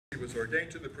was ordained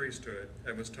to the priesthood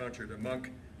and was tonsured a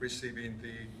monk, receiving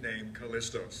the name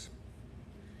Kallistos.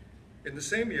 In the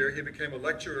same year, he became a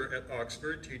lecturer at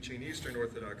Oxford, teaching Eastern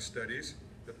Orthodox studies,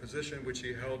 a position which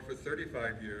he held for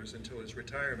 35 years until his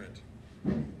retirement.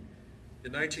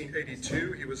 In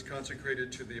 1982, he was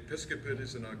consecrated to the episcopate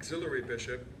as an auxiliary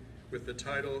bishop with the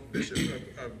title Bishop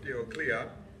of Dioclea,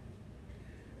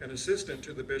 an assistant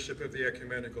to the Bishop of the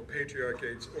Ecumenical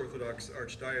Patriarchate's Orthodox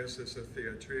Archdiocese of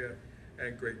Thyatira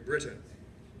and Great Britain.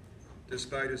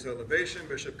 Despite his elevation,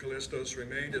 Bishop Kallistos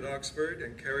remained at Oxford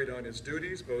and carried on his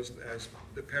duties both as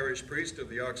the parish priest of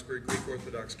the Oxford Greek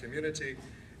Orthodox community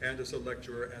and as a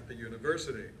lecturer at the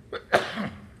university.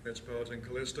 Metropolitan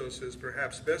Kallistos is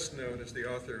perhaps best known as the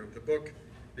author of the book,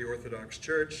 The Orthodox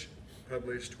Church,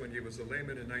 published when he was a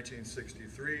layman in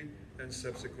 1963 and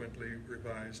subsequently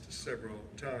revised several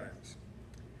times.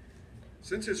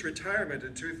 Since his retirement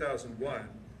in 2001,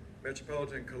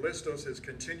 Metropolitan Kallistos has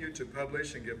continued to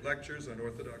publish and give lectures on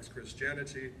Orthodox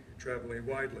Christianity, traveling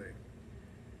widely.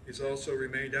 He's also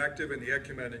remained active in the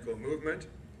ecumenical movement,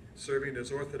 serving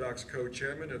as Orthodox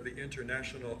co-chairman of the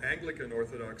International Anglican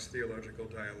Orthodox Theological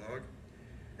Dialogue,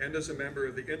 and as a member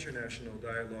of the International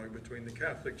Dialogue between the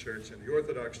Catholic Church and the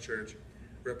Orthodox Church,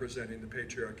 representing the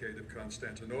Patriarchate of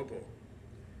Constantinople.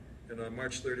 And on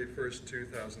March 31st,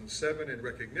 2007, in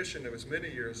recognition of his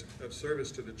many years of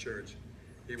service to the Church,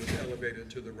 he was elevated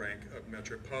to the rank of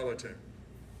Metropolitan.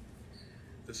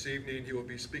 This evening, he will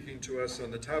be speaking to us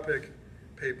on the topic,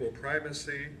 Papal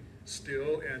Primacy,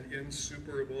 Still an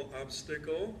Insuperable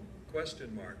Obstacle? ?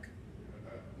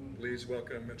 Please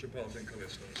welcome Metropolitan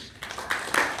Kallistos.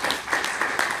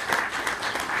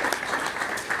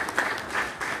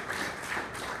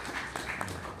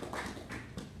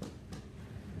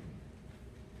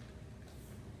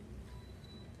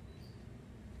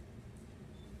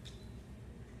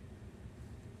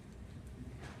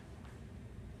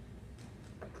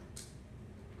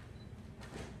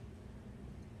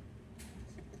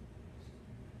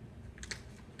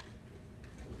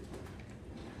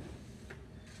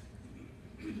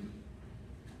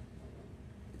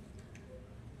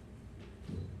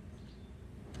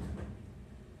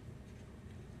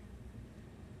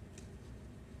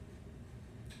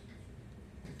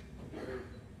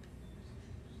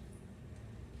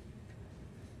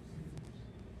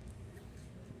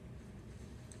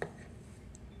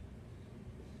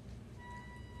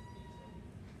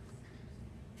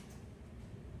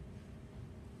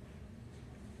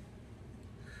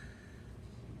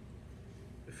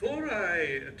 Before I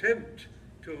attempt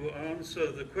to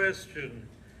answer the question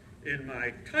in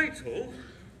my title,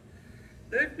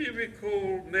 let me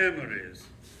recall memories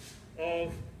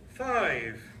of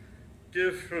 5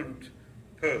 different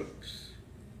popes.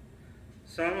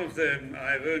 Some of them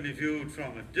I've only viewed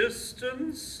from a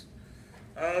distance,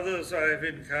 others I've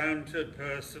encountered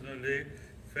personally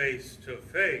face to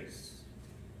face.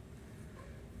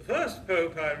 The first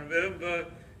pope I remember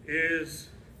is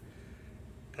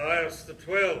Pius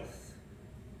XII,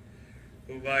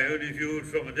 whom I only viewed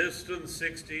from a distance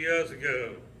 60 years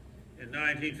ago, in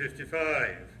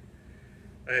 1955.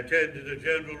 I attended a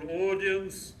general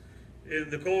audience in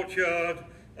the courtyard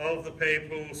of the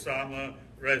papal summer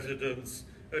residence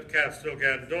at Castel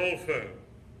Gandolfo.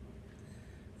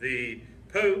 The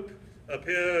Pope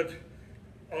appeared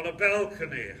on a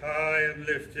balcony, high and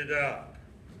lifted up,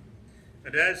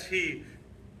 and as he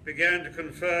began to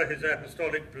confer his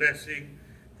apostolic blessing,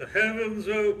 the heavens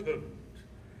opened.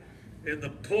 In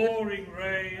the pouring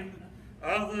rain,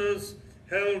 others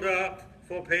held up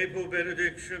for papal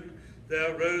benediction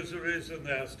their rosaries and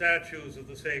their statues of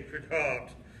the Sacred Heart.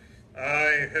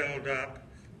 I held up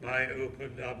my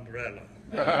opened umbrella.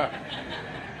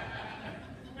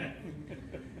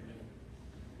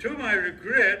 To my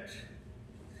regret,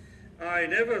 I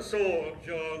never saw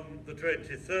John the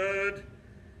 23rd,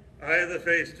 either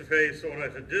face to face or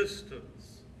at a distance.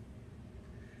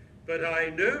 But I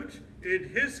note in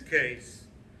his case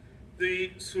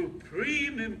the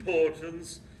supreme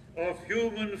importance of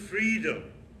human freedom,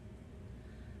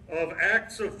 of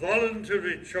acts of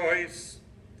voluntary choice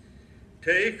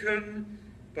taken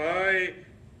by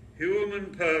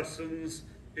human persons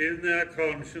in their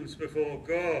conscience before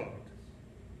God.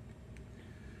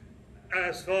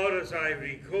 As far as I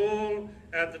recall,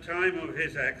 at the time of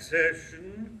his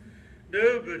accession,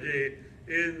 nobody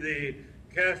in the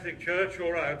Catholic Church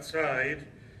or outside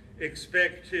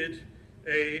expected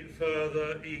a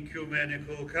further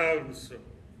ecumenical council.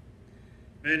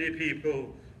 Many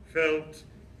people felt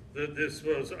that this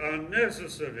was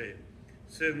unnecessary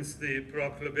since the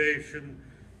proclamation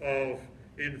of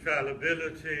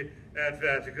infallibility at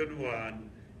Vatican I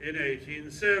in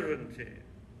 1870.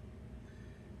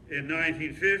 In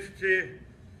 1950,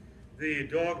 the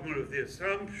dogma of the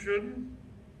Assumption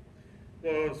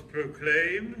was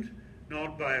proclaimed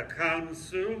not by a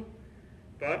council,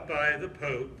 but by the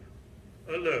Pope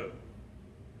alone,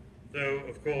 though,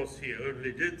 of course, he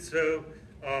only did so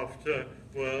after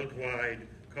worldwide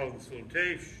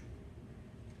consultation.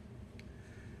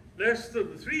 Less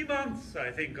than 3 months, I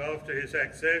think, after his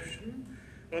accession,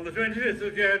 on the 25th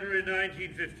of January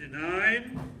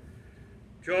 1959,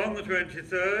 John the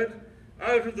 23rd,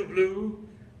 out of the blue,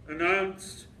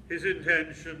 announced his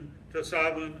intention to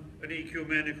summon an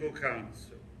ecumenical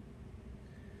council.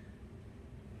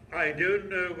 I don't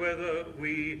know whether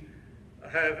we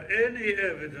have any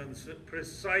evidence of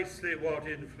precisely what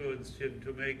influenced him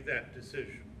to make that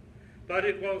decision, but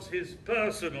it was his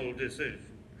personal decision.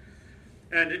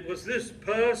 And it was this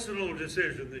personal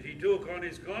decision that he took on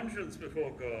his conscience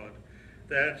before God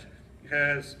that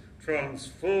has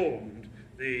transformed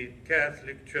the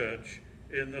Catholic Church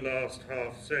in the last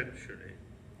half-century.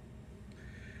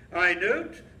 I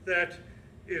note that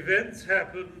events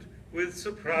happened with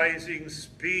surprising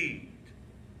speed.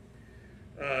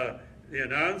 The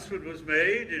announcement was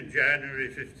made in January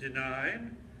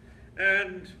 '59,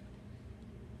 and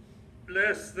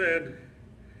less than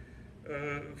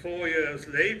 4 years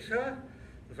later,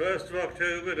 the 1st of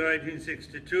October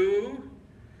 1962,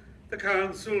 the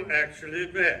Council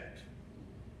actually met.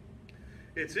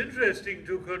 It's interesting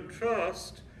to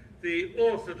contrast the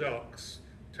Orthodox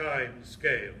time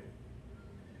scale.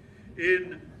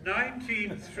 In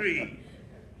 1903,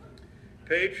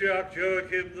 Patriarch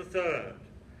Joachim III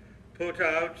put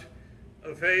out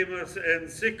a famous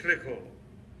encyclical,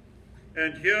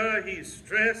 and here he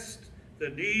stressed the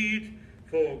need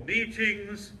for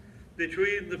meetings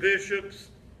between the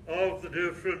bishops of the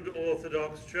different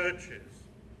Orthodox churches.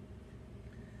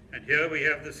 And here we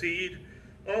have the seed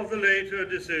of the later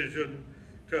decision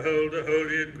to hold a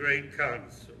Holy and Great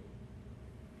Council.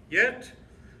 Yet,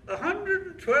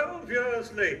 112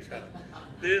 years later,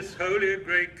 this Holy and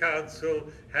Great Council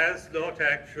has not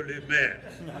actually met.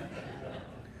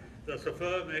 There's a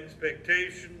firm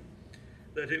expectation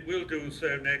that it will do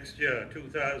so next year,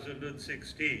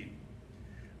 2016.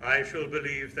 I shall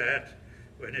believe that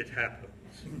when it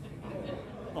happens.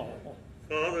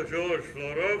 Father George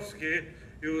Florovsky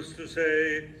used to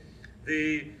say,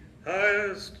 the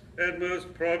highest and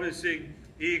most promising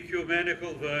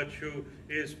ecumenical virtue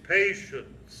is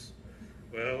patience.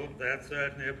 Well, that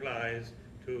certainly applies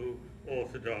to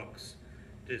Orthodox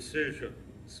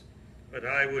decisions. But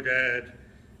I would add,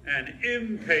 an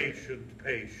impatient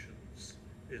patience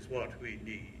is what we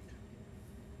need.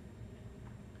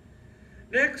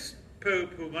 Next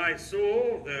Pope whom I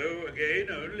saw, though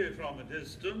again only from a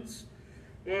distance,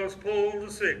 was Paul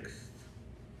VI.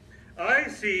 I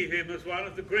see him as one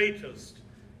of the greatest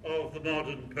of the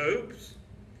modern popes,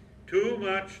 too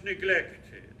much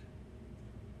neglected.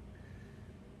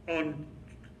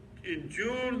 In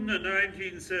June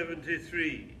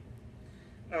 1973,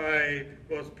 I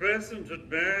was present at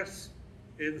Mass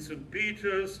in St.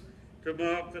 Peter's to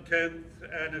mark the 10th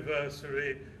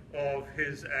anniversary of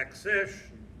his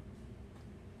accession.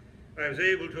 I was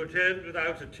able to attend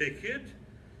without a ticket.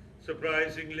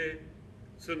 Surprisingly,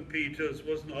 St. Peter's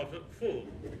was not at full.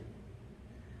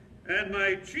 And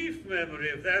my chief memory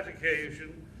of that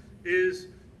occasion is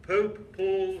Pope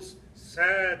Paul's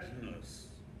sadness.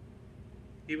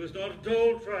 He was not at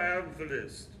all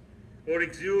triumphalist or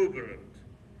exuberant.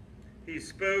 He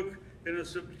spoke in a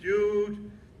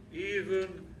subdued,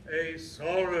 even a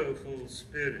sorrowful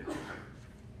spirit.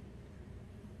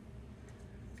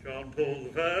 John Paul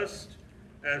I,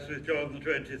 as with John the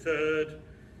 23rd,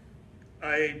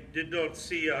 I did not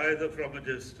see either from a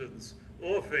distance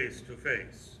or face to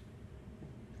face.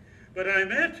 But I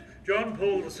met John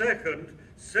Paul II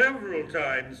several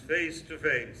times face to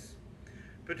face,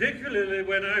 particularly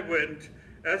when I went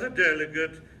as a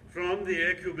delegate from the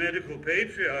Ecumenical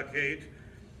Patriarchate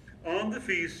on the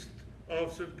feast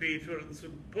of St. Peter and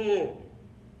St. Paul.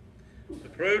 The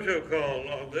protocol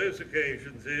on those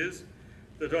occasions is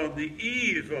that on the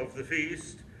eve of the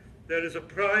feast, there is a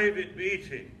private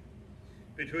meeting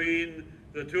between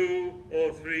the 2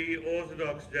 or 3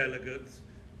 Orthodox delegates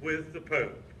with the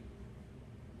Pope.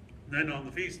 And then on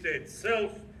the feast day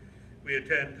itself, we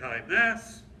attend High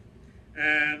Mass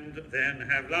and then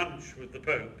have lunch with the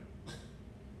Pope.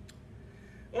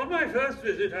 On my first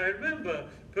visit, I remember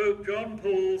Pope John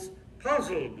Paul's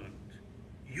puzzlement.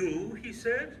 You, he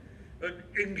said, an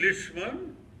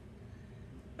Englishman,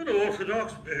 an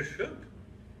Orthodox bishop?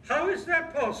 How is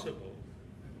that possible?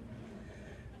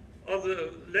 On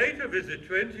the later visit,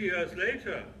 20 years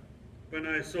later, when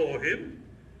I saw him,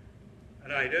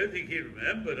 and I don't think he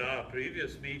remembered our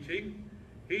previous meeting,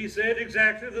 he said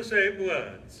exactly the same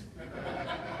words.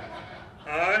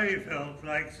 I felt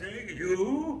like saying,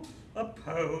 you, a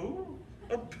Pope?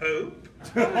 A Pope?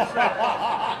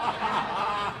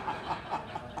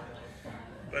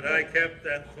 But I kept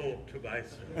that thought to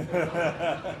myself.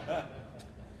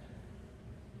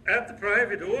 At the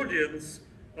private audience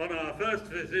on our first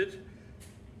visit,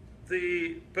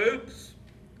 the Pope's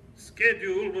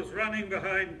schedule was running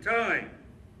behind time.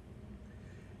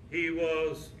 He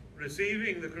was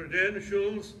receiving the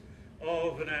credentials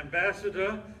of an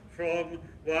ambassador from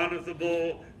one of the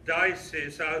more dicey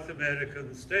South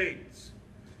American states.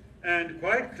 And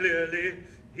quite clearly,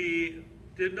 he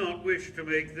did not wish to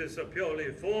make this a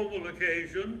purely formal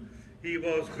occasion. He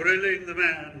was grilling the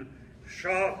man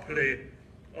sharply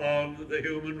on the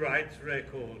human rights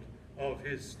record of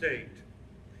his state.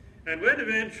 And when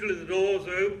eventually the doors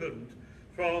opened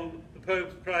from the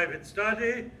Pope's private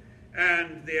study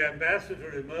and the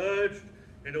ambassador emerged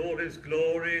in all his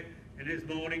glory, in his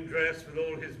morning dress with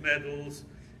all his medals,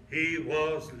 he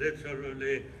was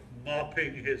literally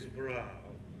mopping his brow.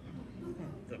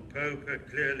 The Pope had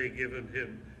clearly given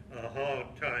him a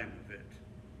hard time of it.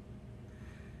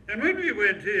 And when we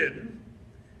went in,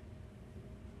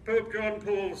 Pope John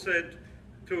Paul said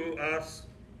to us,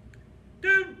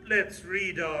 don't let's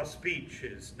read our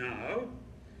speeches now.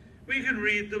 We can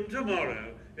read them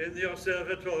tomorrow in the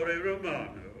Osservatore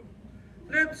Romano.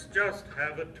 Let's just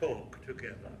have a talk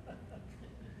together.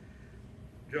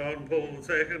 John Paul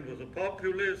II was a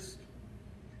populist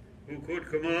who could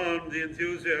command the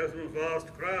enthusiasm of vast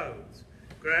crowds,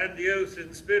 grandiose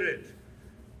in spirit.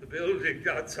 The building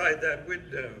outside that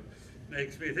window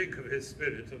makes me think of his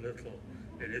spirit a little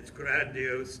in its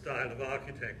grandiose style of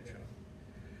architecture.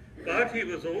 But he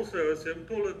was also a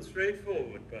simple and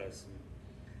straightforward person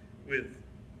with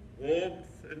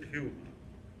warmth and humor.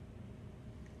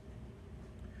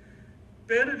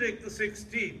 Benedict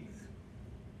XVI,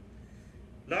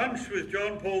 lunch with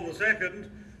John Paul II.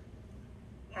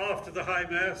 After the High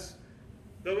Mass,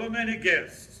 there were many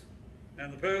guests,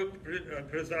 and the Pope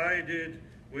presided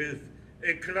with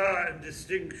éclat and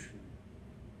distinction.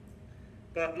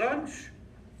 But lunch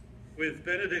with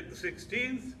Benedict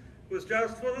XVI was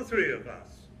just for the three of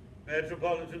us,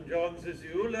 Metropolitan John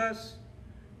Zizioulas,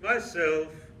 myself,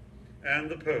 and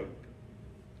the Pope,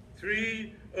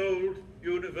 three old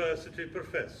university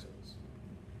professors.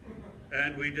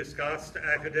 And we discussed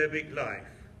academic life.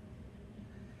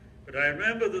 But I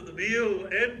remember that the meal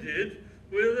ended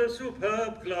with a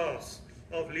superb glass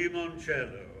of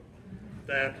limoncello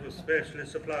that was specially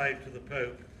supplied to the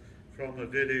Pope from a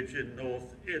village in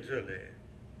North Italy.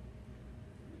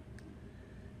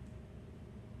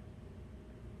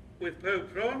 With Pope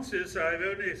Francis, I've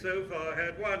only so far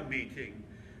had one meeting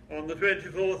on the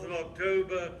 24th of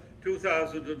October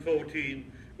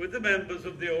 2014 with the members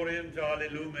of the Orientale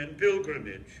Lumen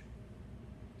pilgrimage.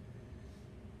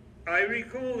 I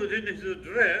recall that in his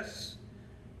address,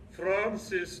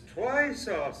 Francis twice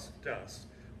asked us,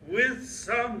 with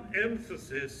some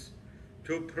emphasis,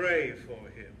 to pray for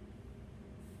him.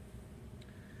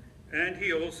 And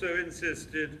he also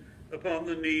insisted upon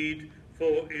the need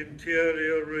for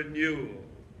interior renewal.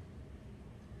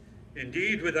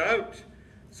 Indeed, without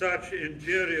such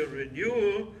interior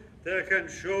renewal, there can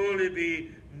surely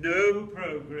be no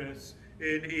progress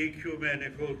in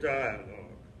ecumenical dialogue.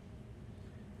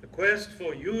 The quest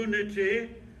for unity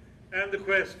and the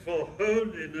quest for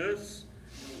holiness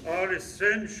are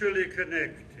essentially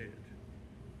connected.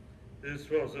 This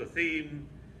was a theme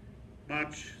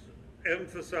much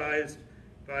emphasized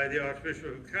by the Archbishop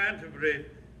of Canterbury,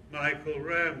 Michael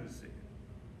Ramsey.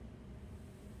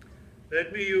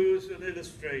 Let me use an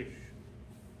illustration.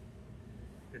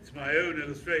 It's my own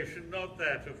illustration, not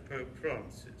that of Pope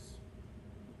Francis.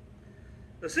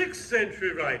 A 6th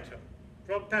century writer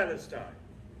from Palestine,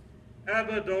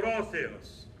 Abba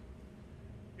Dorotheos,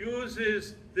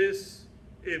 uses this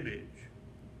image.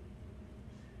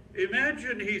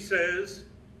 Imagine, he says,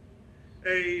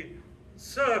 a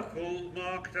circle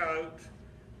marked out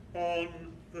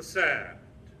on the sand.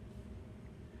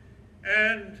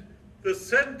 And the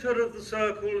center of the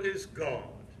circle is God.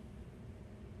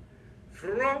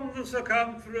 From the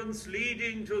circumference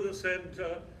leading to the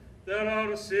center, there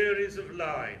are a series of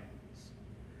lines.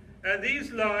 And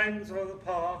these lines are the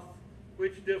path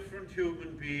which different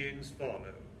human beings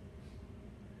follow.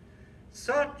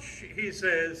 Such, he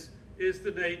says, is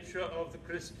the nature of the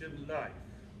Christian life.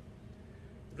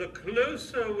 The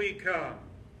closer we come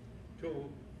to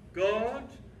God,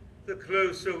 the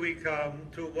closer we come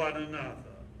to one another.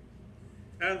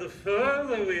 And the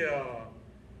further we are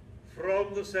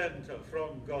from the center,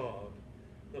 from God,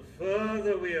 the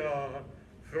further we are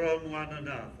from one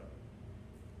another.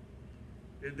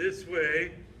 In this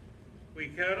way, we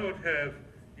cannot have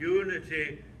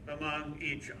unity among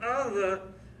each other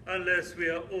unless we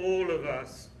are all of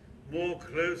us more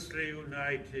closely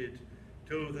united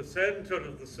to the center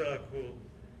of the circle,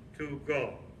 to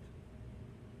God.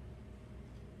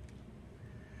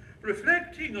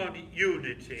 Reflecting on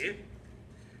unity,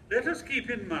 let us keep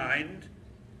in mind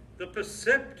the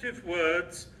perceptive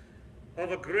words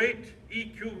of a great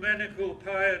ecumenical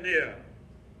pioneer,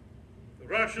 the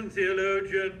Russian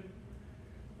theologian,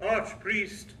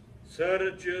 Archpriest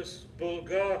Sergius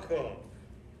Bulgakov,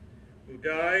 who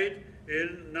died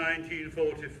in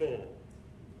 1944.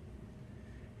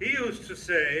 He used to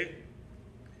say,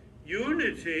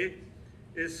 unity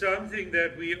is something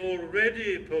that we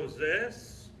already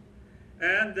possess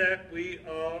and that we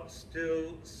are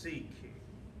still seeking.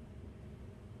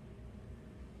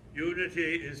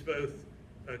 Unity is both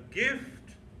a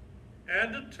gift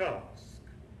and a task,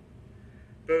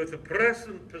 both a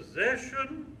present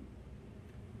possession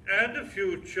and a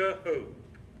future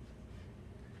hope.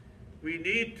 We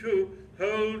need to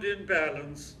hold in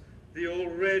balance the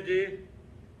already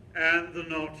and the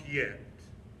not yet.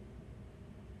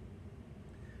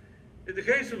 In the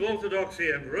case of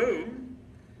Orthodoxy and Rome,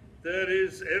 there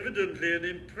is evidently an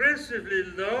impressively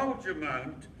large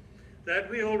amount that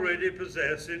we already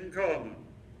possess in common.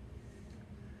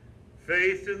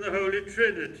 Faith in the Holy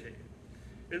Trinity,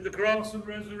 in the cross and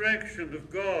resurrection of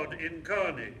God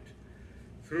incarnate,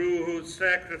 through whose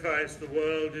sacrifice the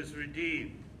world is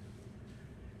redeemed,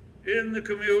 in the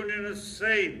communion of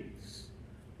saints,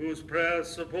 whose prayers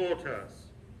support us.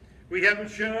 We have a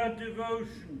shared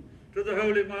devotion to the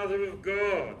Holy Mother of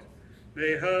God.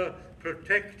 May her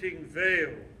protecting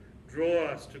veil draw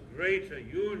us to greater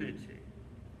unity.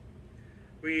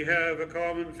 We have a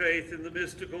common faith in the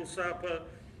mystical supper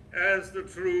as the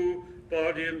true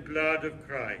body and blood of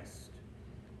Christ.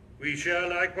 We share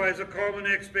likewise a common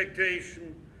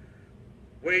expectation,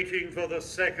 waiting for the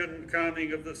second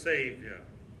coming of the Savior.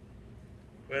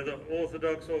 Whether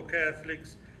Orthodox or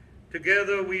Catholics,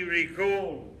 together we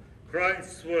recall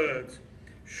Christ's words,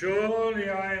 "Surely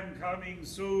I am coming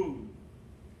soon."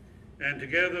 And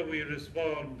together we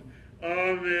respond,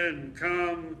 "Amen,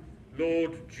 come,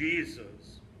 Lord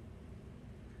Jesus."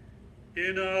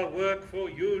 In our work for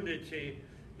unity,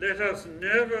 let us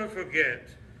never forget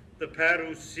the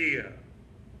parousia.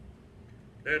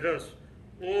 Let us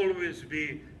always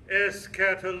be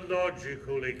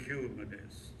eschatological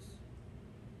ecumenists.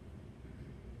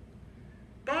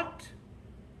 But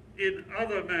in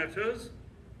other matters,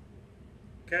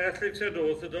 Catholics and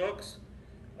Orthodox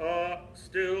are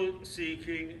still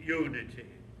seeking unity,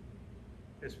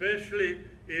 especially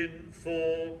in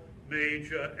 4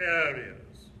 major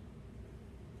areas.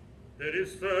 There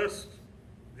is first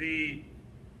the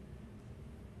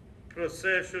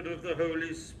procession of the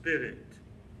Holy Spirit.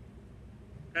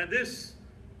 And this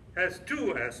has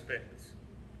 2 aspects.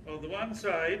 On the one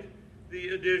side, the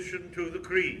addition to the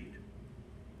creed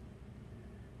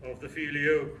of the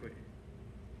Filioque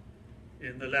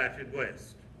in the Latin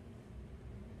West.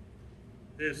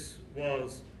 This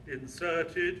was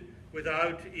inserted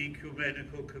without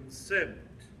ecumenical consent.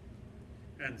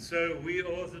 And so we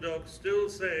Orthodox still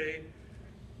say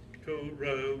to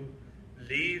Rome,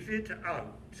 leave it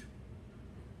out.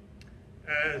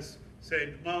 As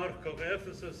St. Mark of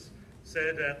Ephesus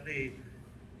said at the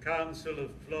Council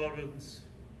of Florence,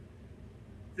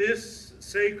 this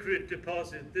sacred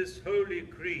deposit, this holy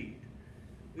creed,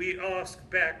 we ask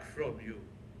back from you.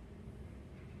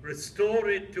 Restore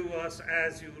it to us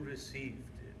as you received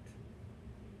it.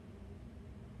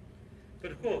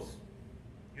 But of course,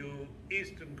 you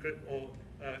Eastern or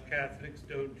Catholics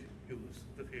don't use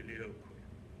the Filioque.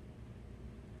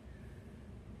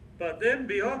 But then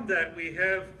beyond that, we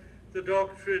have the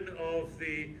doctrine of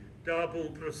the double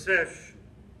procession.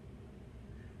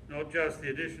 Not just the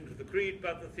addition to the creed,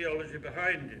 but the theology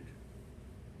behind it.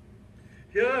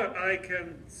 Here I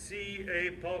can see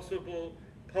a possible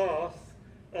path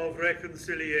of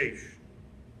reconciliation.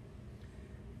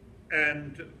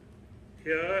 And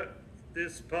here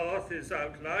this path is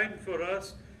outlined for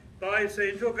us by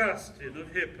St. Augustine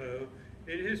of Hippo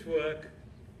in his work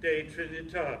De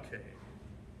Trinitate.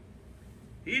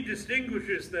 He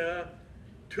distinguishes there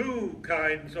 2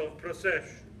 kinds of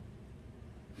procession.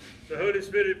 The Holy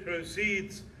Spirit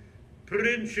proceeds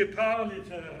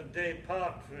principaliter de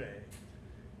patre,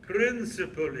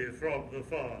 principally from the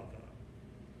Father.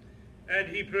 And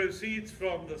he proceeds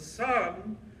from the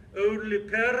Son only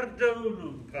per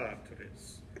donum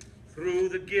patris, through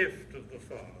the gift of the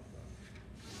Father.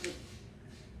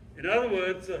 In other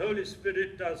words, the Holy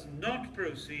Spirit does not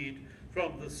proceed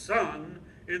from the Son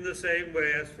in the same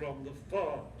way as from the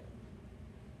Father.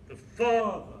 The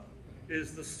Father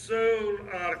is the sole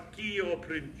archeo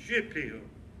principium,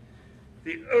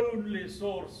 the only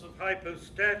source of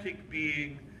hypostatic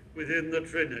being within the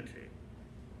Trinity.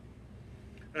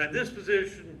 And this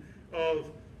position of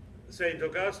St.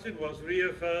 Augustine was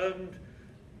reaffirmed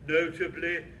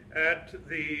notably at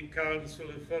the Council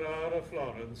of Ferrara,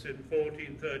 Florence in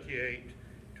 1438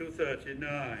 to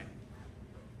 39.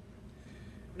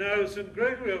 Now, St.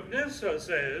 Gregory of Nyssa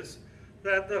says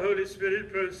that the Holy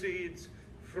Spirit proceeds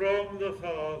from the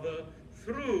Father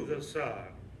through the Son.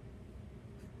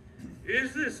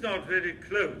 Is this not very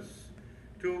close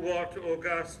to what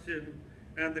Augustine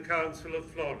and the Council of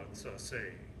Florence are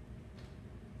saying?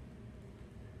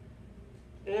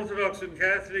 Orthodox and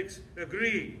Catholics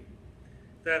agree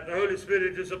that the Holy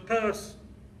Spirit is a person,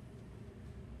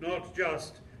 not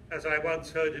just, as I once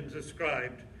heard him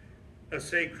described, a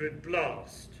sacred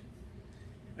blast.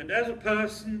 And as a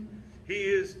person, he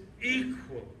is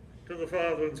equal to the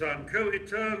Father and Son,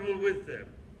 co-eternal with them.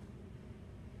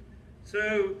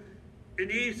 So,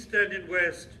 in East and in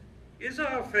West, is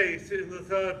our faith in the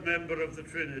third member of the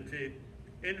Trinity,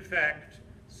 in fact,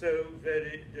 so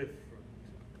very different?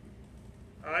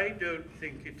 I don't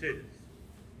think it is.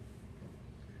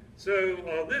 So,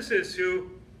 on this issue,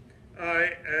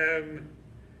 I am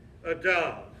a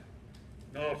dove,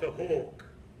 not a hawk.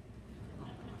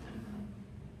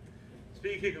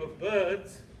 Speaking of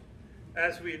birds,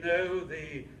 as we know,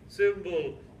 the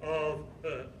symbol of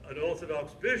an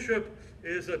Orthodox bishop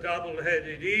is a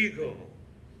double-headed eagle.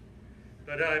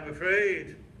 But I'm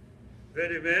afraid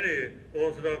very many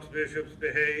Orthodox bishops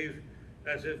behave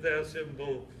as if their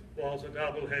symbol was a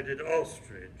double-headed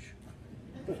ostrich.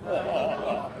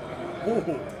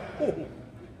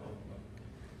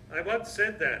 I once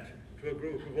said that to a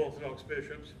group of Orthodox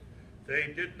bishops.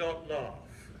 They did not laugh.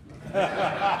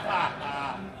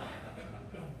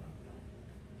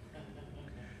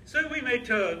 So we may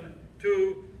turn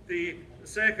to the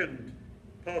second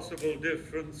possible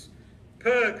difference,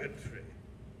 purgatory.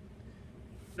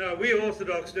 Now, we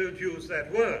Orthodox don't use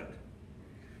that word,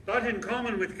 but in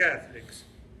common with Catholics,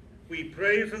 we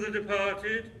pray for the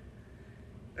departed,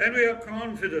 and we are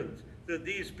confident that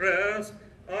these prayers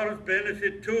are of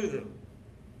benefit to them.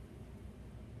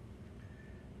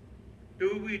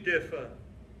 Do we differ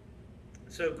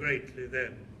so greatly,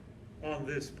 then, on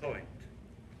this point?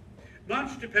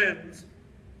 Much depends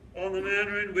on the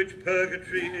manner in which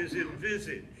purgatory is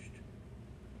envisaged.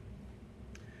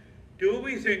 Do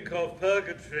we think of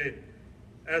purgatory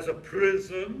as a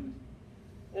prison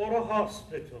or a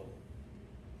hospital?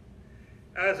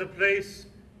 As a place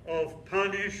of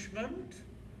punishment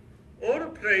or a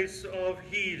place of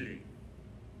healing?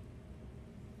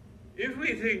 If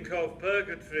we think of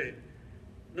purgatory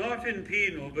not in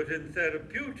penal but in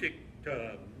therapeutic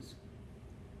terms,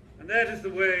 and that is the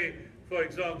way, for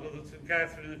example, that St.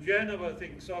 Catherine of Genoa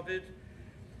thinks of it,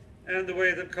 and the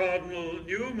way that Cardinal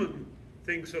Newman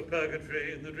thinks of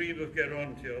purgatory in the Dream of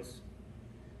Gerontius,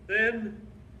 then,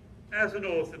 as an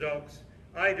Orthodox,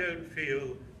 I don't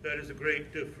feel there is a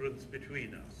great difference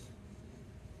between us.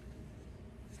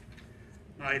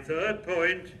 My third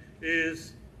point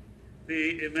is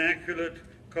the Immaculate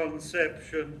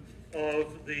Conception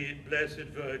of the Blessed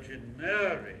Virgin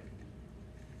Mary.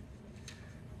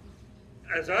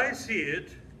 As I see it,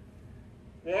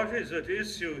 what is at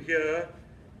issue here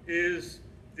is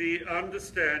the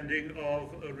understanding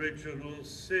of original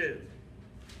sin.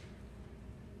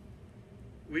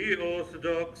 We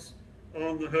Orthodox,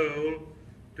 on the whole,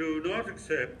 do not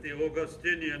accept the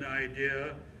Augustinian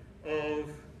idea of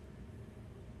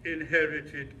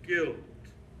inherited guilt.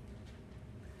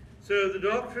 So the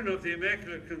doctrine of the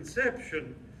Immaculate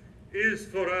Conception is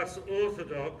for us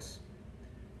Orthodox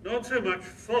not so much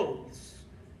false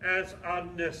as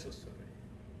unnecessary.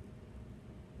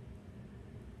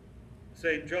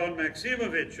 St. John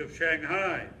Maximovich of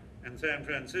Shanghai and San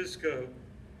Francisco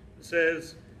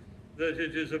says that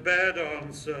it is a bad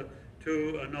answer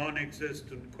to a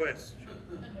non-existent question.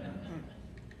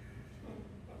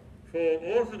 For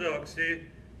orthodoxy,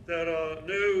 there are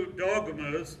no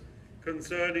dogmas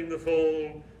concerning the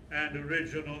fall and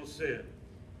original sin.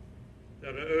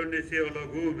 There are only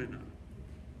theologumena.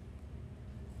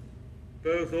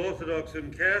 Both Orthodox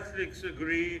and Catholics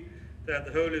agree that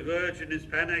the Holy Virgin is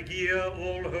Panagia,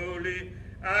 all holy,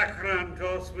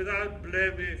 achrantos, without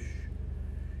blemish,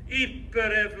 hyper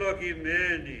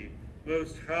evlogimeni,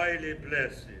 most highly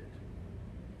blessed.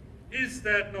 Is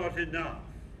that not enough?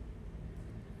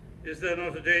 Is there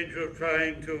not a danger of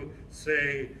trying to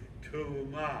say too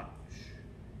much?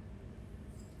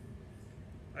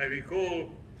 I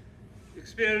recall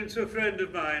experience of a friend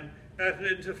of mine at an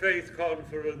interfaith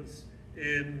conference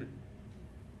in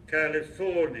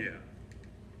California.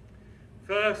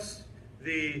 First,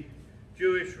 the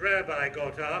Jewish rabbi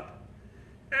got up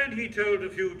and he told a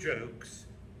few jokes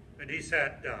and he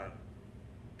sat down.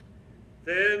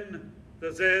 Then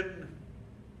the Zen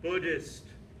Buddhist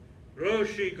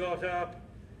Roshi got up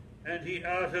and he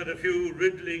uttered a few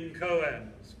riddling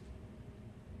koans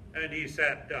and he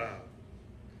sat down.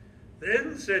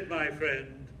 Then, said my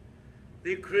friend,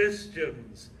 the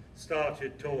Christians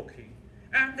started talking,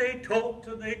 and they talked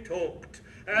and they talked,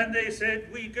 and they said,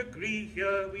 we agree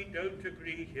here, we don't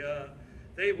agree here.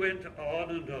 They went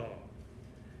on and on.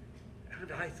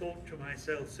 And I thought to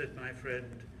myself, said my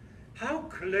friend, how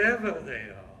clever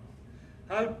they are.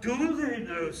 How do they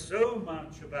know so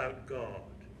much about God?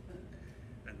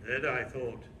 And then I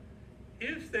thought,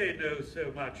 if they know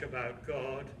so much about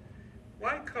God,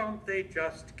 why can't they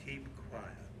just keep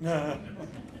quiet?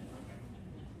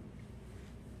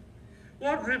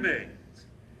 What remains?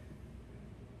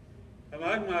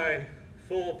 Among my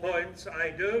 4 points,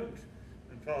 I don't,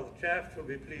 and Father Chaft will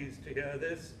be pleased to hear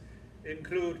this,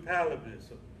 include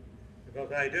Palamism,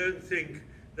 because I don't think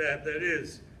that there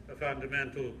is a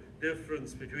fundamental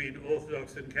difference between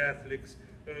Orthodox and Catholics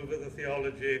over the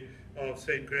theology of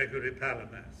St. Gregory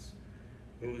Palamas,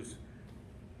 whose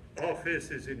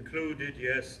office is included,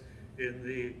 yes, in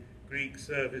the Greek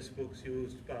service books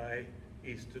used by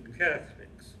Eastern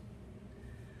Catholics.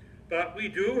 But we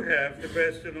do have the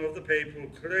question of the papal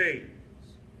claims,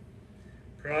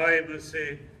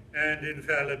 primacy and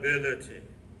infallibility.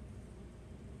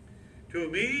 To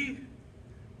me,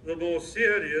 the more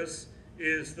serious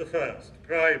is the first,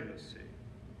 primacy,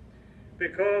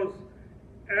 because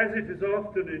as it is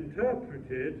often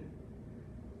interpreted,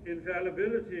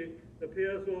 infallibility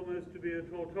appears almost to be a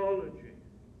tautology.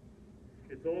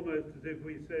 It's almost as if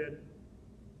we said,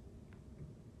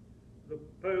 the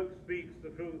Pope speaks the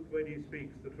truth when he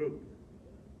speaks the truth.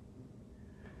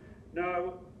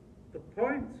 Now, the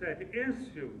points at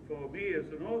issue for me as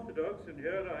an Orthodox, and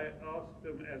here I ask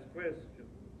them as questions.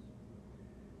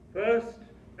 First,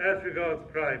 as regards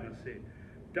primacy,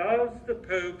 does the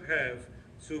Pope have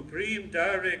supreme,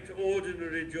 direct,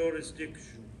 ordinary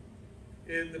jurisdiction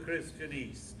in the Christian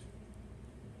East?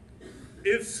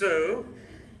 If so,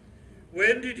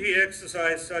 when did he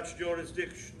exercise such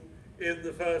jurisdiction in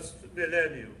the first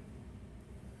millennium?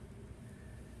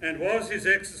 And was his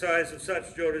exercise of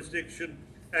such jurisdiction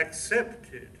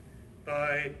accepted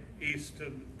by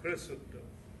Eastern Christendom?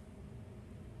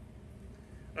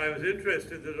 I was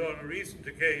interested that on a recent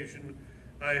occasion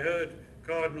I heard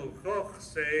Cardinal Koch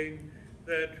saying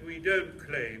that we don't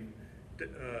claim,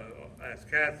 as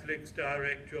Catholics,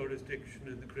 direct jurisdiction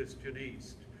in the Christian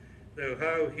East, though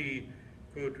how he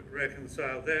could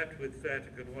reconcile that with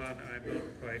Vatican I, I'm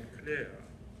not quite clear.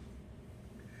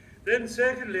 Then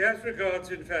secondly, as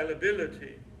regards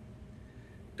infallibility,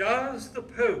 does the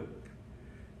Pope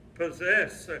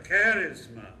possess a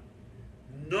charisma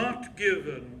not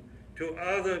given to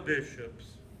other bishops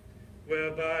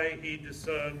whereby he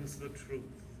discerns the truth?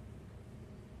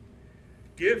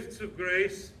 Gifts of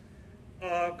grace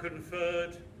are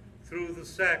conferred through the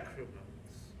sacraments.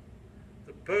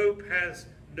 The Pope has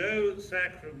no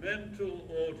sacramental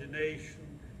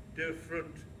ordination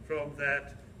different from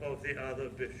that of the other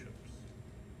bishops.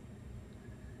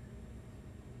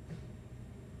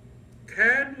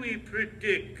 Can we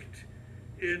predict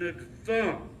in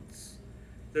advance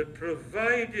that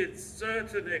provided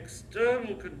certain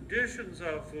external conditions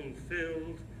are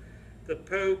fulfilled, the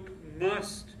Pope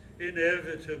must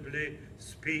inevitably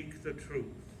speak the truth?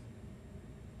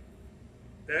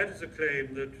 That is a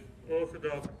claim that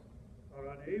Orthodox are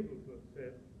unable to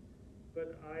accept,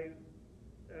 but I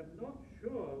am not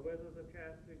sure whether the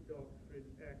Catholic doctrine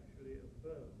actually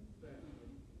affirms that.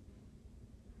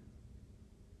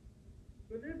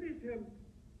 But let me attempt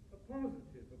a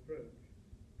positive approach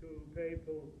to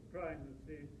papal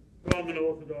primacy from an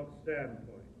Orthodox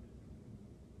standpoint.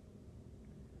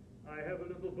 I have a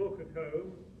little book at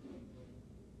home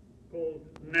called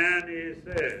Nanny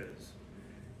Says,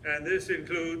 and this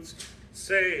includes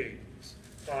sayings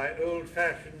by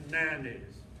old-fashioned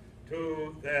nannies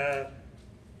to their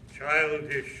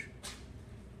childish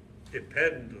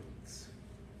dependents.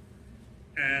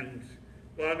 And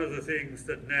one of the things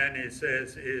that Nanny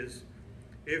says is,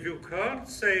 if you can't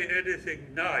say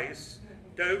anything nice,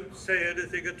 don't say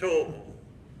anything at all.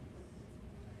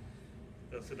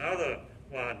 That's another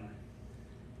one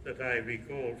that I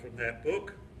recall from that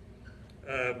book,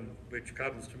 which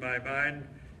comes to my mind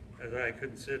as I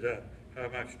consider how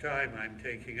much time I'm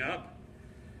taking up.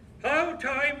 "How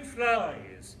time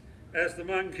flies," as the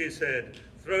monkey said,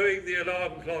 throwing the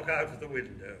alarm clock out of the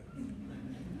window.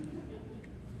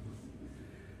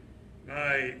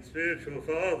 My spiritual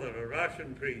father, a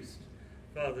Russian priest,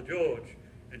 Father George,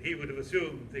 and he would have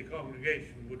assumed the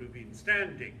congregation would have been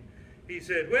standing. He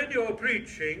said, when you're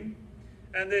preaching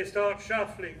and they start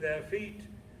shuffling their feet,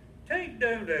 take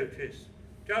no notice,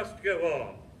 just go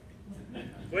on.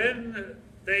 When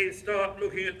they start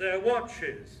looking at their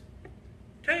watches,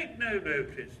 take no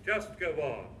notice, just go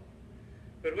on.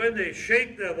 But when they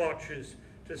shake their watches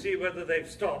to see whether they've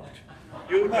stopped,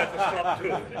 you'd better stop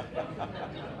too.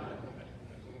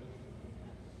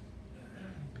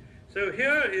 So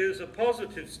here is a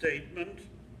positive statement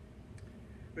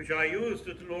which I used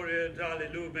at an Orientale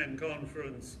Lumen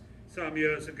conference some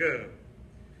years ago.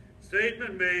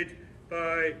 Statement made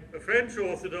by a French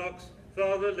Orthodox,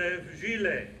 Father Lev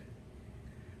Gillet,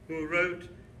 who wrote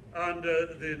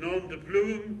under the nom de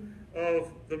plume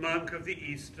of the monk of the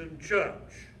Eastern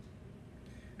Church.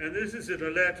 And this is in a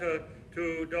letter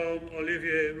to Dom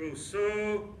Olivier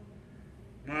Rousseau,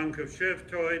 monk of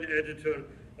Cheftoin, editor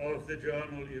of the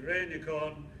journal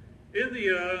Irenicon, in the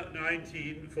year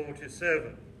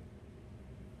 1947.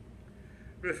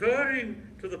 Referring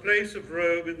to the place of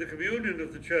Rome in the communion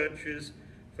of the churches,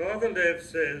 Father Lev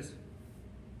says,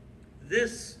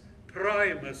 this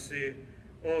primacy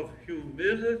of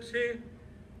humility,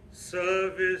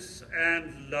 service,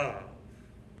 and love.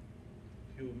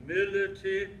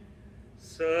 Humility,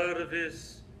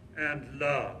 service, and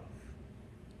love.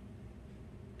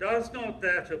 Does not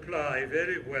that apply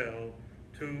very well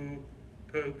to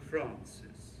Pope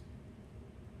Francis?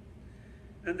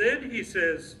 And then he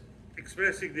says,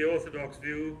 expressing the Orthodox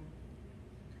view,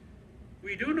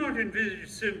 we do not envisage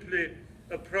simply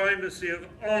a primacy of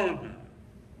honor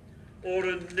or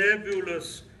a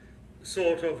nebulous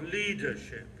sort of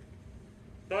leadership,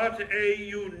 but a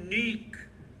unique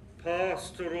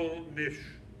pastoral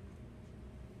mission.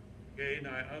 Again,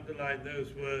 I underline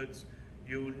those words,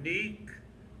 unique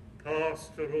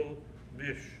pastoral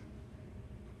mission.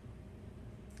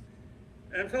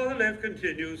 And Father Lev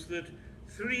continues that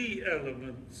three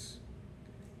elements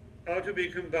are to be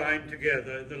combined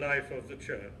together in the life of the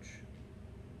Church.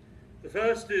 The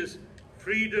first is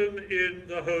freedom in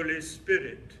the Holy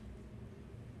Spirit,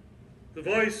 the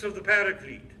voice of the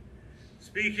Paraclete,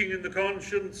 speaking in the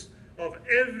conscience of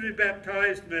every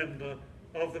baptized member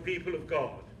of the people of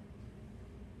God.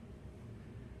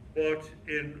 What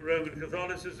in Roman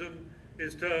Catholicism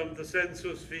is termed the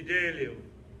sensus fidelium,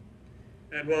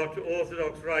 and what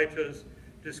Orthodox writers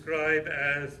describe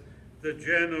as the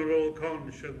general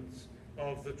conscience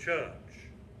of the Church.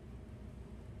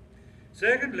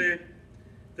 Secondly,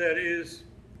 there is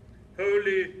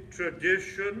holy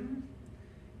tradition,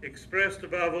 expressed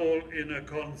above all in a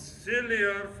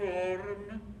conciliar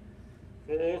form,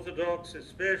 for Orthodox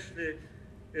especially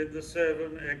in the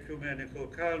 7 ecumenical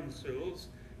councils,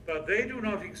 but they do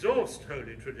not exhaust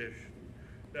holy tradition.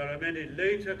 There are many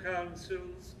later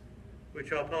councils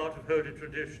which are part of holy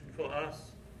tradition for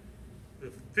us.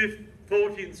 The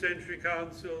 14th century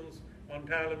councils on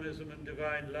Palimism and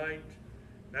divine light,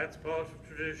 that's part of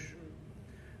tradition.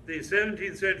 The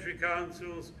 17th century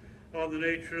councils on the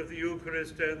nature of the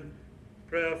Eucharist and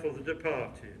prayer for the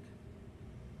departed.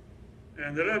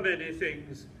 And there are many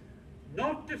things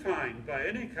not defined by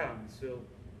any council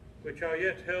which are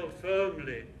yet held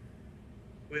firmly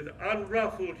with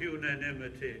unruffled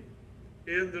unanimity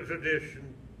in the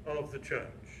tradition of the Church.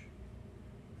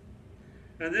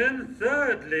 And then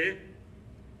thirdly,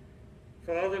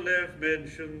 Father Lev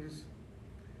mentions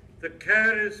the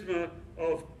charisma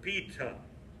of Peter,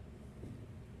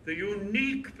 the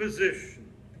unique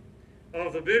position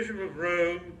of the Bishop of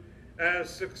Rome as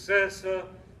successor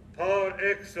par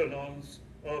excellence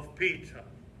of Peter.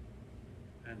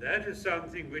 And that is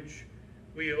something which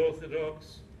we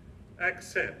Orthodox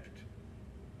accept.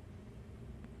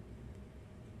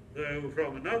 Though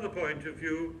from another point of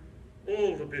view,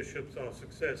 all the bishops are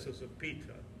successors of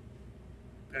Peter.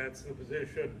 That's the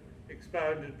position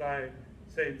expounded by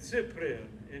Saint Cyprian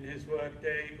in his work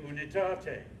De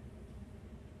Unitate.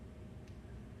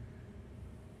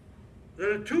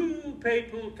 There are two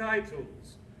papal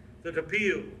titles that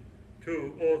appeal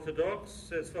to Orthodox,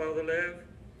 says Father Lev.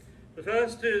 The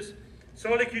first is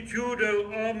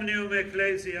Solicitudo omnium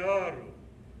ecclesiarum,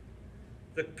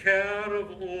 the care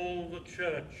of all the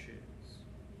churches.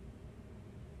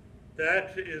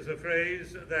 That is a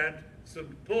phrase that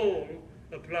St. Paul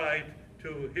applied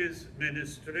to his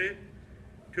ministry,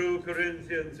 2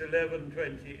 Corinthians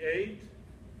 11:28,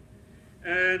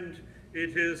 and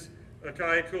it is a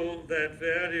title that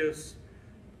various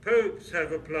popes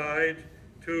have applied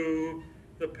to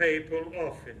the papal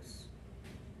office.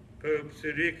 Pope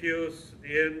Siricius at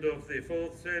the end of the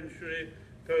 4th century,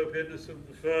 Pope Innocent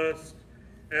I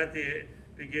at the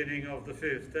beginning of the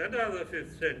 5th, and other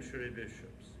 5th century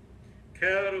bishops.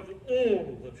 Care of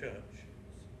all the churches,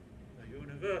 a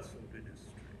universal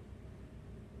ministry.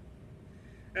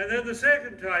 And then the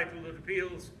second title that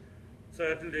appeals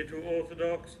certainly to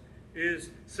Orthodox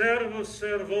is Servus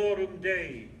Servorum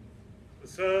Dei, the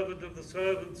servant of the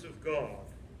servants of God.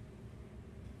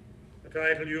 A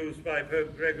title used by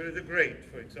Pope Gregory the Great,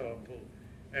 for example,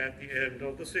 at the end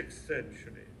of the 6th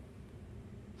century.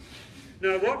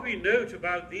 Now, what we note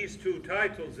about these two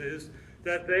titles is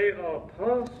that they are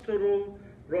pastoral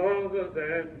rather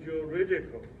than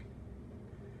juridical.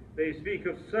 They speak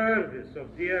of service,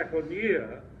 of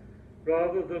diaconia,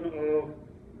 rather than of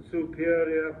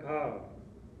superior power.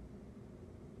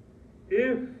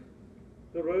 If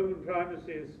the Roman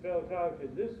primacy is spelled out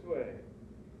in this way,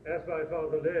 as by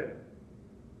Father Ware,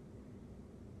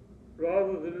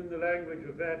 rather than in the language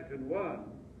of Vatican I,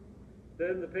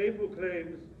 then the papal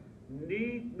claims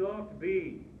need not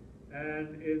be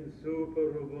an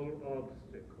insuperable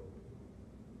obstacle.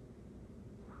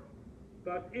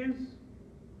 But is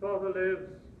Father Ware's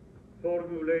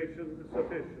formulation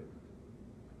sufficient?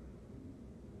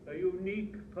 A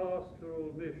unique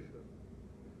pastoral mission.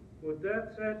 Would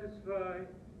that satisfy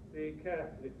the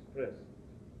Catholics present?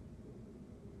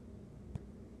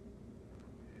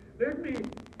 Let me,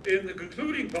 in the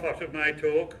concluding part of my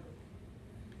talk,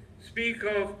 speak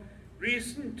of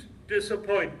recent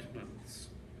disappointments,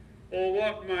 or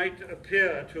what might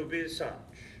appear to be such.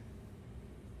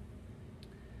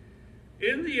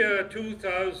 In the year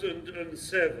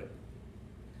 2007,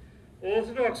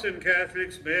 Orthodox and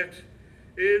Catholics met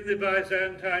in the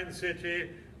Byzantine city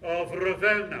of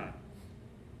Ravenna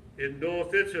in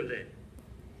North Italy.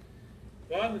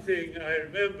 One thing I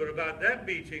remember about that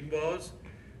meeting was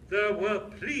there were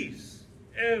police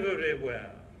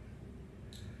everywhere.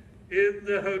 In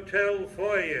the hotel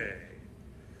foyer,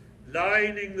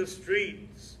 lining the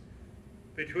streets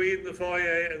between the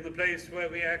foyer and the place where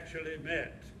we actually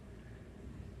met,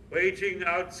 waiting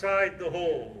outside the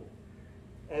hall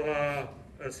of our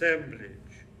assemblage.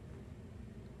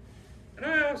 And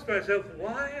I asked myself,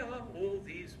 why are all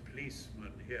these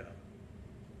policemen here?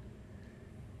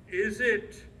 Is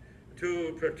it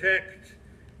to protect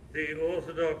the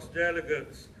Orthodox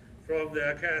delegates from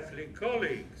their Catholic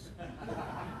colleagues?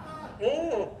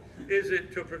 Or is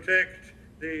it to protect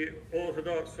the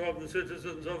Orthodox from the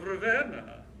citizens of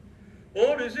Ravenna?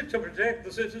 Or is it to protect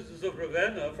the citizens of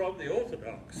Ravenna from the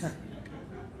Orthodox?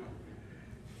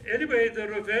 Anyway, the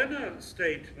Ravenna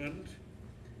statement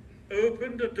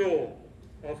opened a door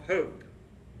of hope.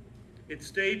 It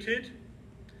stated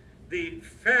the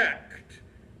fact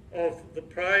of the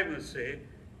primacy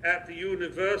at the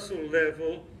universal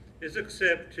level is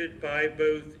accepted by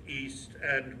both East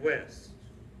and West.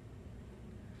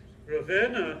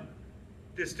 Ravenna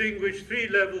distinguished three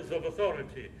levels of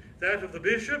authority: that of the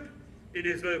bishop in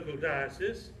his local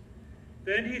diocese.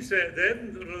 Then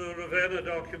the Ravenna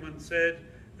document said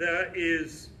there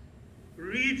is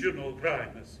regional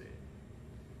primacy,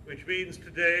 which means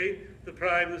today the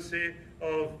primacy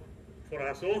of, for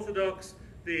us Orthodox,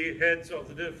 the heads of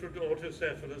the different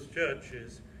autocephalous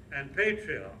churches and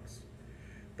patriarchs.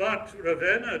 But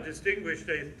Ravenna distinguished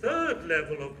a third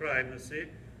level of primacy,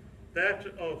 that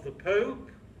of the Pope,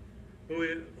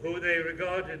 who they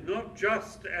regarded not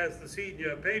just as the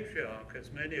senior patriarch,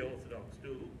 as many Orthodox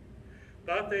do,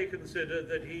 but they considered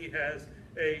that he has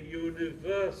a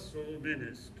universal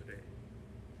ministry.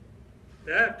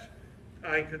 That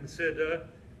I consider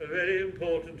a very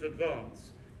important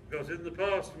advance, because in the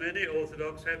past many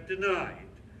Orthodox have denied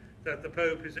that the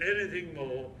Pope is anything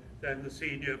more than the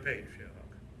senior patriarch.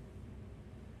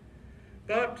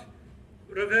 But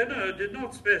Ravenna did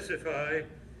not specify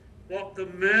what the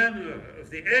manner of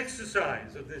the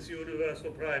exercise of this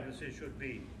universal primacy should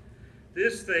be.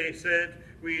 This, they said,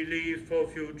 we leave for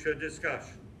future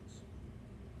discussions.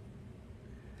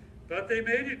 But they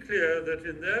made it clear that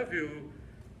in their view,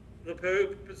 the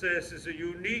Pope possesses a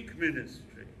unique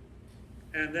ministry,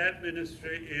 and that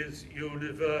ministry is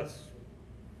universal.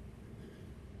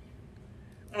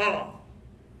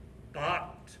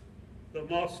 But the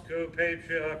Moscow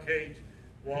Patriarchate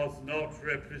was not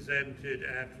represented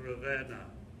at Ravenna.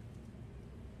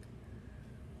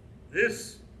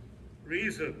 This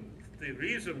reason, the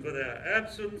reason for their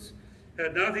absence,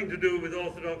 had nothing to do with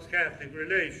Orthodox-Catholic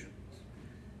relations.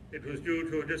 It was due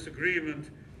to a disagreement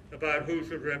about who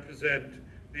should represent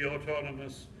the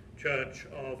autonomous Church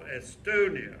of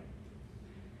Estonia.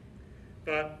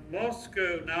 But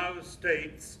Moscow now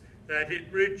states that it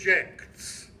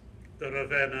rejects the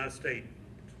Ravenna statement.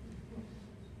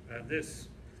 And this,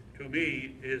 to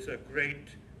me, is a great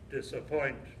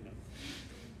disappointment.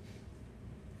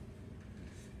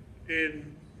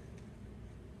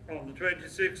 On the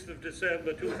 26th of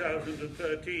December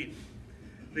 2013,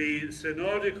 the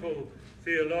Synodical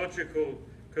Theological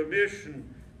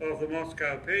Commission of the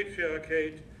Moscow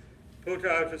Patriarchate put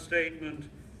out a statement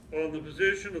on the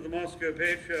position of the Moscow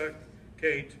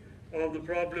Patriarchate on the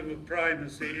problem of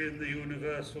primacy in the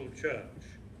Universal Church.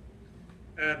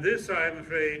 And this, I'm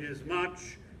afraid, is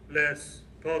much less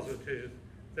positive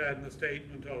than the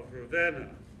statement of Ravenna.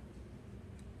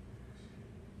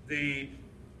 The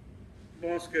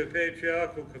Moscow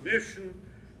Patriarchal Commission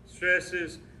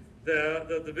stresses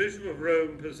that the Bishop of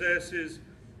Rome possesses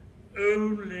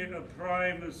only a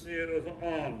primacy of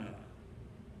honor,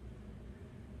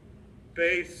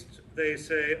 based, they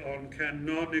say, on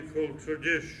canonical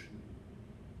tradition.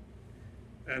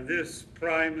 And this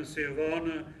primacy of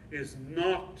honor is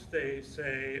not, they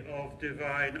say, of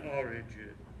divine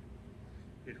origin.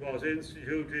 It was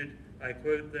instituted, I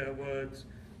quote their words,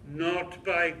 not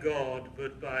by God,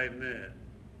 but by men.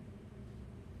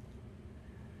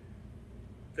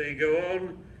 They go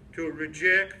on to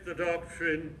reject the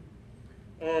doctrine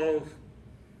of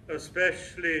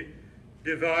especially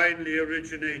divinely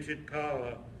originated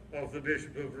power of the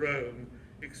Bishop of Rome,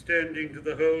 extending to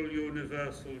the whole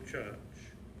universal church.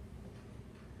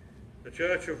 The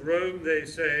Church of Rome, they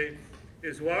say,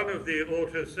 is one of the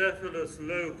autocephalous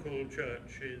local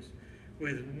churches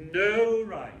with no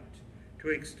right to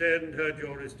extend her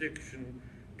jurisdiction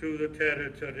to the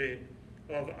territory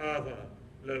of other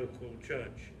local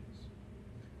churches.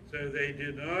 So they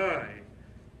deny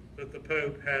that the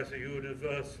Pope has a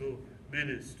universal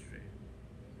ministry.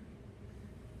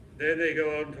 Then they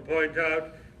go on to point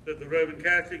out that the Roman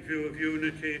Catholic view of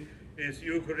unity is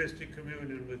Eucharistic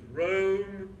communion with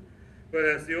Rome,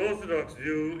 whereas the Orthodox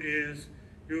view is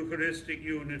Eucharistic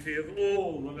unity of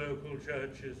all the local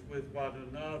churches with one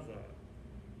another.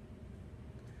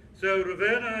 So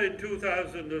Ravenna in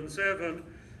 2007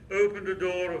 opened a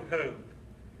door of hope,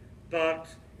 but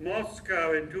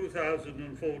Moscow in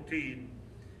 2014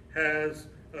 has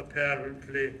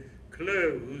apparently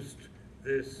closed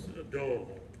this door.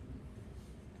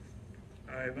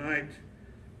 I might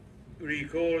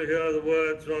recall here the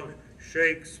words of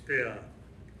Shakespeare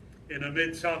in A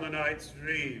Midsummer Night's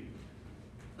Dream.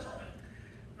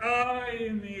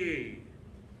 Ay me,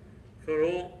 for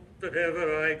aught that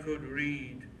ever I could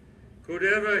read, could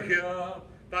ever hear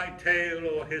by tale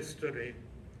or history,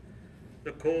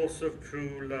 the course of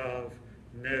true love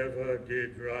never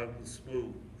did run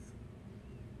smooth.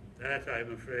 That,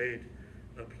 I'm afraid,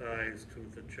 applies to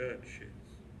the churches.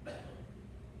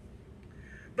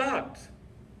 But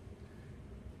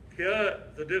here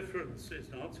the difference is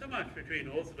not so much between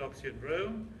Orthodoxy and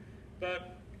Rome,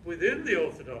 but within the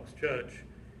Orthodox Church,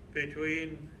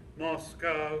 between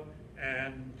Moscow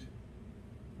and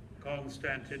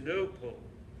Constantinople.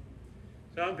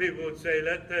 Some people would say,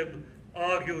 let them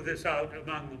argue this out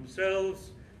among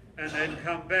themselves and then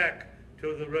come back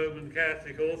to the Roman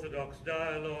Catholic Orthodox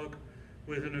dialogue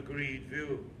with an agreed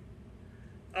view.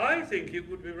 I think it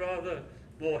would be rather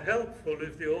more helpful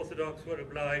if the Orthodox were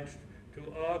obliged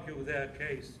to argue their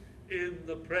case in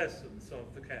the presence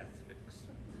of the Catholics.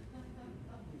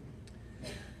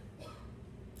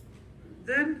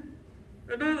 Then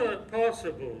another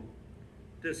possible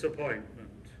disappointment.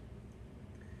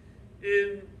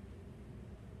 In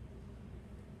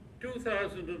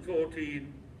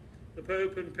 2014, the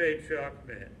Pope and Patriarch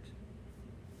met.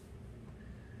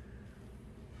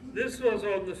 This was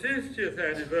on the 50th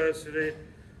anniversary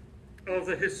of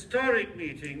the historic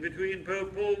meeting between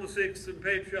Pope Paul VI and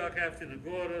Patriarch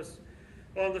Athenagoras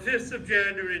on the 5th of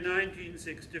January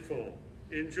 1964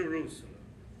 in Jerusalem.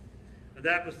 And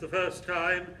that was the first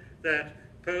time that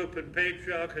Pope and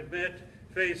Patriarch had met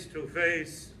face to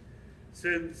face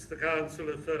since the Council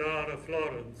of Ferrara,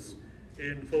 Florence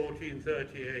in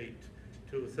 1438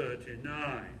 to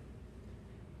 39.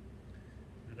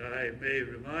 And I may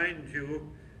remind you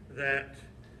that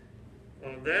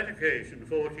on that occasion,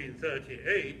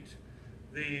 1438,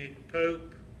 the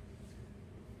Pope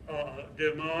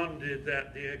demanded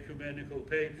that the ecumenical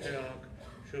patriarch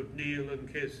should kneel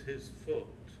and kiss his foot.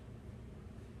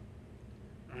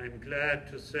 I'm glad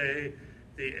to say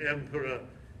the emperor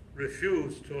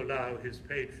refused to allow his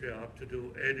patriarch to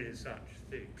do any such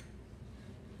thing.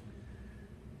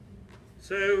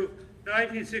 So,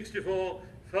 1964,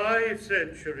 5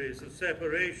 centuries of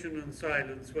separation and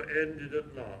silence were ended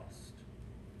at last.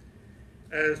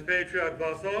 As Patriarch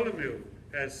Bartholomew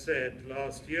has said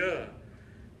last year,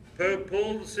 Pope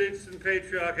Paul VI and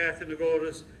Patriarch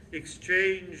Athenagoras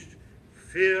exchanged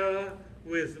fear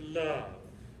with love.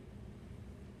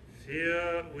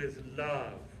 Fear with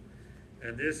love.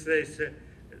 And this,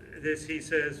 he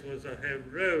says, was a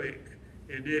heroic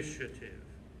initiative.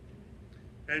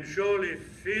 And surely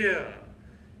fear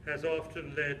has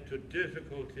often led to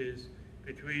difficulties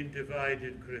between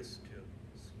divided Christians.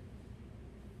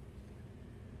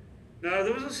 Now,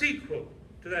 there was a sequel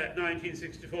to that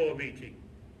 1964 meeting.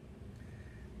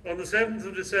 On the 7th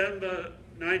of December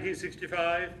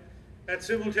 1965, at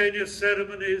simultaneous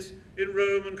ceremonies in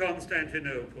Rome and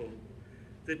Constantinople,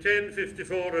 the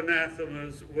 1054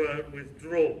 anathemas were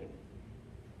withdrawn.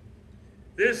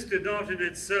 This did not in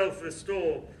itself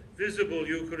restore visible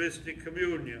Eucharistic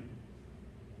communion,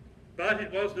 but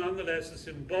it was nonetheless a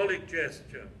symbolic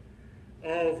gesture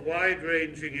of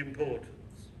wide-ranging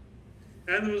importance.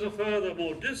 And there was a further,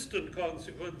 more distant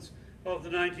consequence of the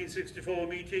 1964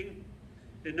 meeting.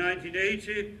 In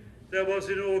 1980, there was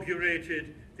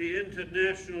inaugurated the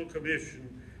International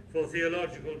Commission for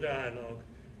Theological Dialogue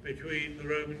between the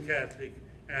Roman Catholic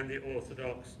and the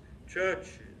Orthodox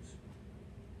churches.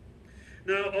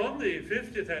 Now, on the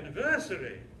 50th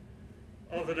anniversary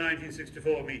of the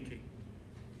 1964 meeting,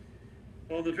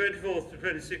 on the 24th to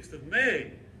 26th of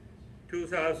May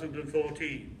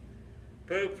 2014,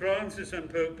 Pope Francis and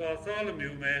Pope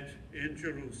Bartholomew met in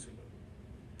Jerusalem.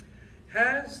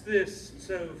 Has this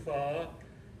so far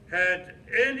had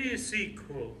any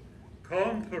sequel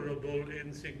comparable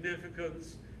in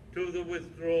significance to the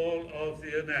withdrawal of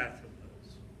the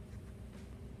anathemas?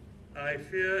 I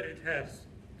fear it hasn't.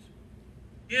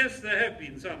 Yes, there have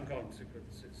been some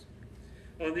consequences.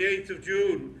 On the 8th of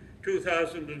June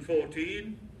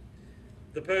 2014,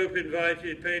 the Pope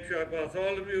invited Patriarch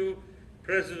Bartholomew,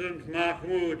 President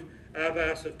Mahmoud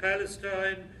Abbas of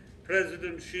Palestine,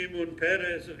 President Shimon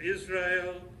Peres of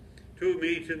Israel, to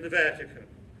meet in the Vatican,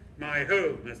 my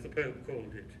home, as the Pope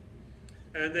called it,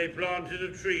 and they planted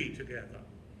a tree together.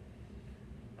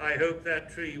 I hope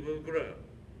that tree will grow,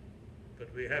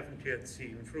 but we haven't yet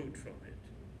seen fruit from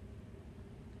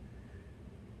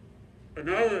it.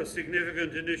 Another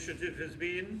significant initiative has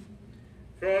been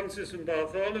Francis and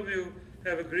Bartholomew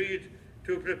have agreed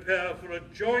to prepare for a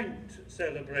joint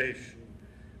celebration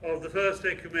of the First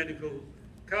Ecumenical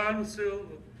Council,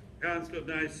 Council of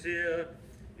Nicaea,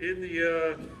 in the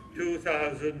year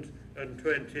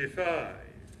 2025.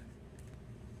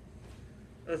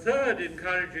 A third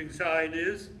encouraging sign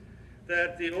is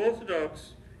that the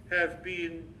Orthodox have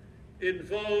been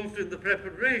involved in the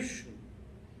preparation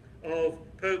of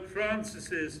Pope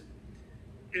Francis's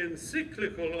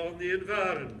encyclical on the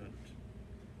environment,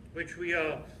 which we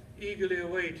are eagerly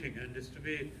awaiting and is to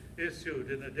be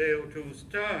issued in a day or two's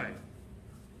time.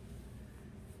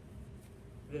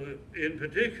 In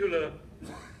particular,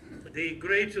 the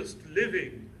greatest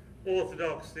living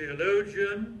Orthodox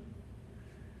theologian,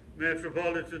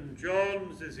 Metropolitan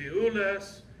John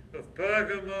Zizioulas of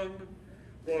Pergamum,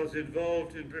 was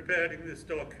involved in preparing this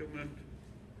document,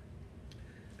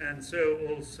 and so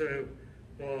also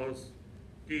was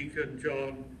Deacon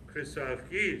John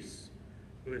Chrysarchis,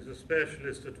 who is a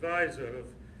specialist advisor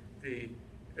of the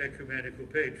Ecumenical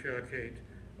Patriarchate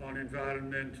on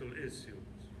environmental issues.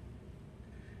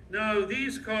 Now,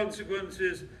 these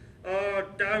consequences are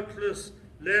doubtless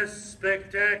less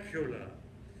spectacular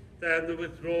than the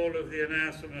withdrawal of the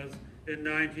anathemas in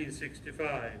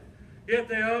 1965, yet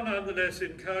they are nonetheless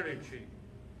encouraging.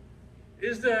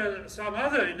 Is there some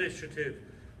other initiative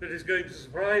that is going to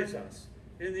surprise us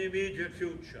in the immediate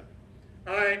future?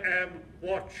 I am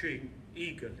watching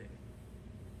eagerly.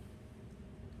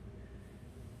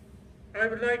 I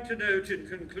would like to note in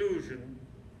conclusion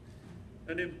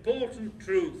an important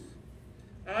truth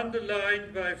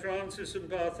underlined by Francis and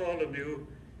Bartholomew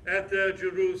at their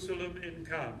Jerusalem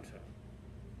encounter.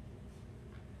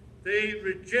 They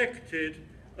rejected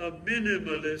a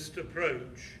minimalist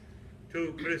approach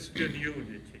to Christian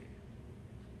unity.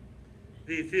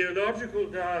 The theological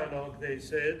dialogue, they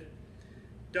said,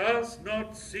 does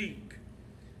not seek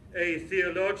a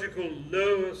theological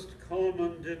lowest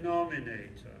common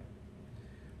denominator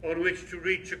on which to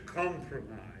reach a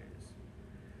compromise,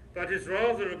 but is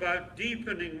rather about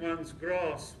deepening one's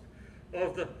grasp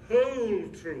of the whole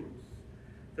truth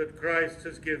that Christ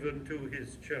has given to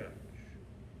his church.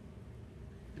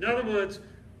 In other words,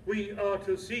 we are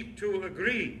to seek to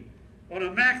agree on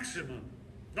a maximum,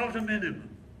 not a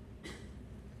minimum,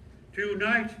 to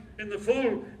unite in the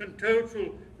full and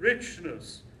total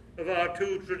richness of our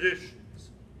two traditions.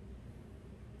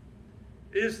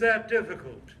 Is that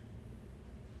difficult?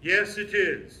 Yes, it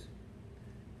is.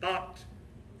 But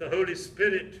the Holy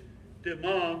Spirit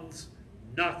demands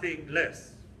nothing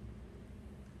less.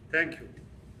 Thank you.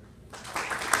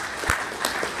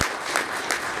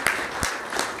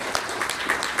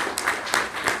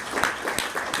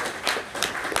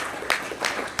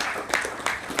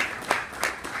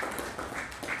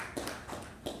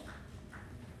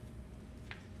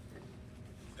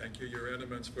 Thank you, Your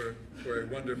Eminence, for a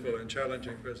wonderful and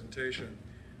challenging presentation.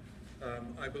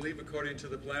 I believe, according to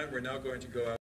the plan, we're now going to go out.